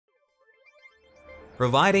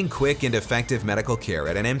Providing quick and effective medical care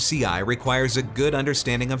at an MCI requires a good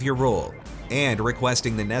understanding of your role and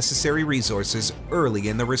requesting the necessary resources early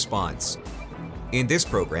in the response. In this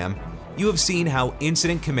program, you have seen how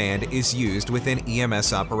Incident Command is used within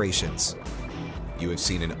EMS Operations. You have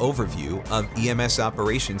seen an overview of EMS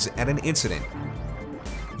Operations at an incident.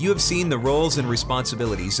 You have seen the roles and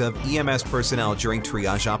responsibilities of EMS personnel during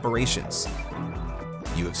triage operations.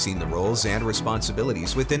 You have seen the roles and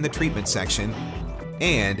responsibilities within the treatment section,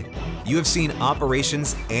 and you have seen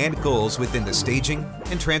operations and goals within the staging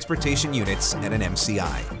and transportation units at an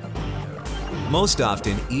MCI. Most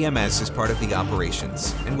often, EMS is part of the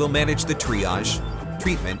operations and will manage the triage,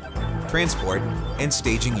 treatment, transport, and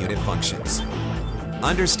staging unit functions.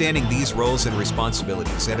 Understanding these roles and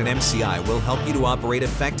responsibilities at an MCI will help you to operate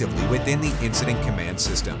effectively within the Incident Command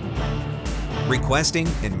system. Requesting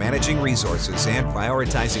and managing resources and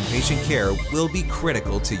prioritizing patient care will be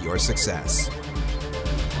critical to your success.